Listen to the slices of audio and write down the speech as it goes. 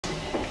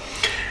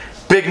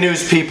Big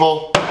news,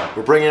 people.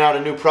 We're bringing out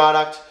a new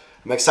product.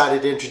 I'm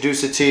excited to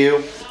introduce it to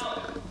you.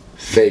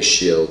 Face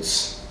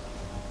shields.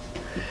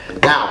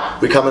 Now,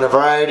 we come in a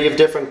variety of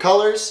different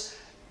colors.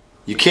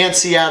 You can't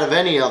see out of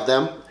any of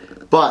them,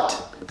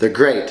 but they're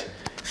great.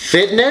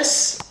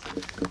 Fitness,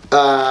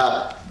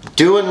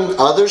 doing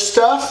other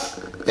stuff,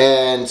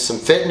 and some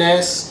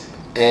fitness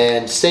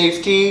and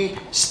safety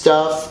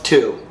stuff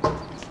too.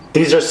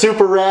 These are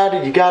super rad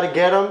and you gotta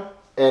get them.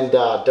 And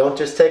don't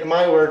just take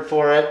my word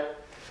for it.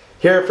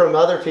 Hear it from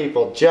other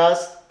people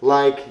just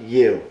like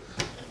you.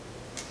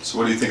 So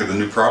what do you think of the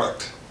new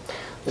product?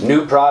 The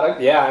new product?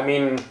 Yeah, I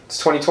mean, it's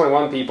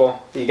 2021,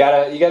 people. You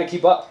gotta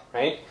keep up,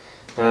 right?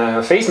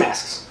 Face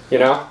masks, you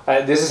know?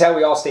 This is how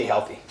we all stay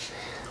healthy.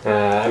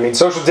 I mean,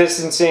 social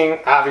distancing,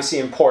 obviously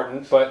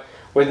important, but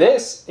with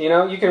this, you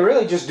know, you can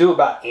really just do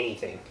about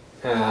anything.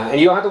 And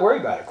you don't have to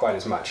worry about it quite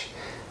as much.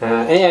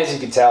 And as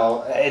you can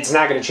tell, it's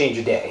not gonna change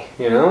your day,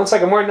 you know? It's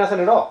like more than nothing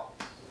at all.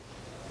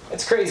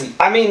 It's crazy.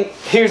 I mean,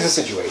 here's the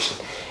situation.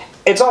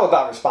 It's all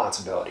about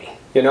responsibility.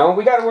 You know,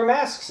 we gotta wear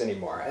masks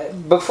anymore.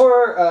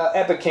 Before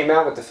Epoch came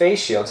out with the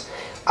face shields,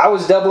 I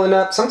was doubling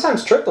up,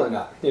 sometimes tripling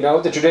up, you know,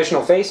 with the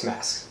traditional face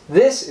masks.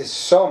 This is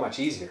so much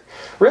easier.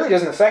 Really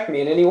doesn't affect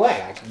me in any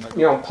way. I can,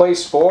 you know, play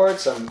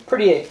sports. I'm a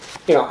pretty,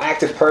 you know,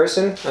 active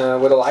person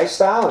with a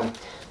lifestyle, and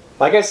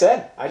like I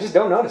said, I just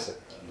don't notice it.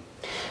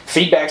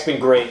 Feedback's been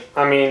great.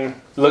 I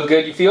mean, look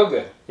good, you feel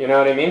good. You know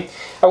what I mean?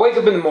 I wake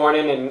up in the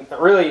morning and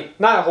really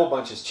not a whole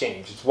bunch has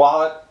changed. It's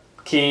wallet,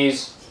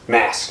 keys,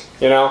 mask,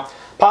 you know?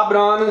 Pop it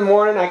on in the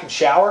morning, I can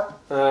shower,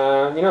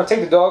 you know, take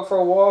the dog for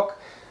a walk,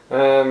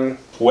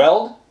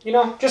 weld, you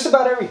know, just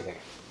about everything.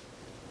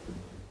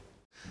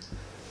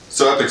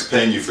 So Epic's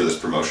paying you for this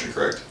promotion,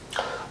 correct?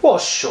 Well,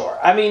 sure.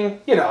 I mean,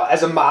 you know,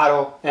 as a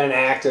model and an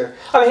actor,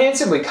 I'm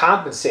handsomely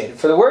compensated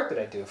for the work that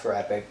I do for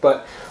Epic,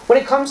 but when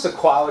it comes to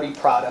quality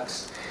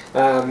products,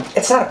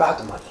 it's not about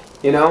the money.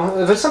 You know,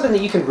 if it's something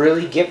that you can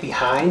really get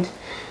behind,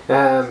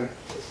 I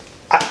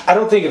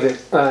don't think of it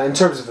in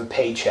terms of a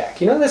paycheck.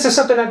 You know, this is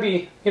something I'd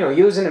be, you know,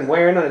 using and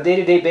wearing on a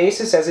day-to-day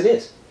basis as it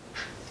is.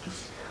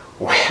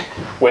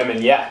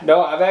 Women, yeah.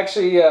 No, I've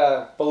actually,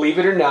 believe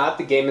it or not,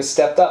 the game has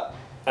stepped up.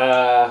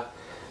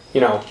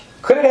 You know,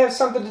 could it have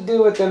something to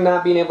do with them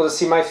not being able to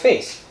see my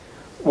face?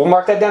 We'll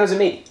mark that down as a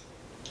maybe.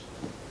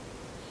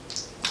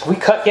 Are we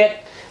cut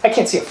yet? I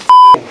can't see a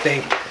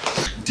thing.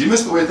 Do you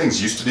miss the way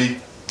things used to be?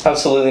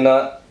 Absolutely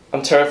not.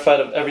 I'm terrified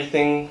of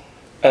everything,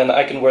 and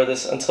I can wear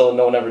this until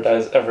no one ever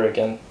dies ever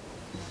again.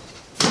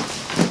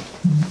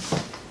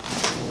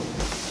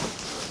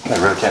 I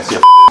really can't see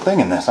a thing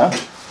in this, huh?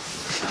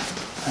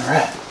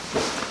 Alright.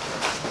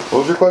 What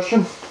was your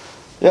question?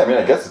 Yeah, I mean,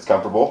 I guess it's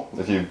comfortable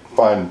if you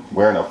find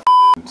wearing a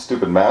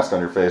stupid mask on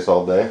your face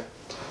all day.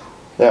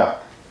 Yeah,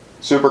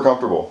 super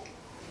comfortable.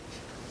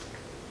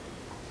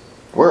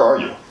 Where are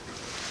you?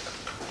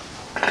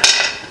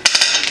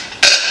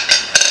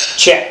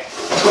 Check.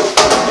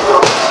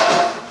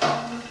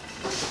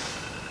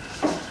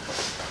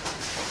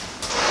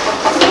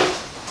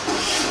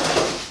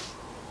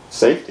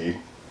 Safety?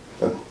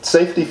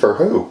 Safety for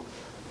who?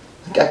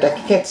 I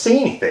can't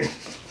see anything.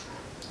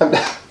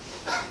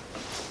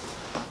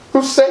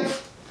 Who's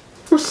safe?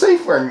 Who's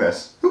safe wearing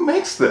this? Who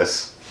makes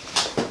this?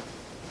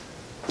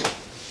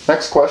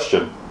 Next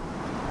question.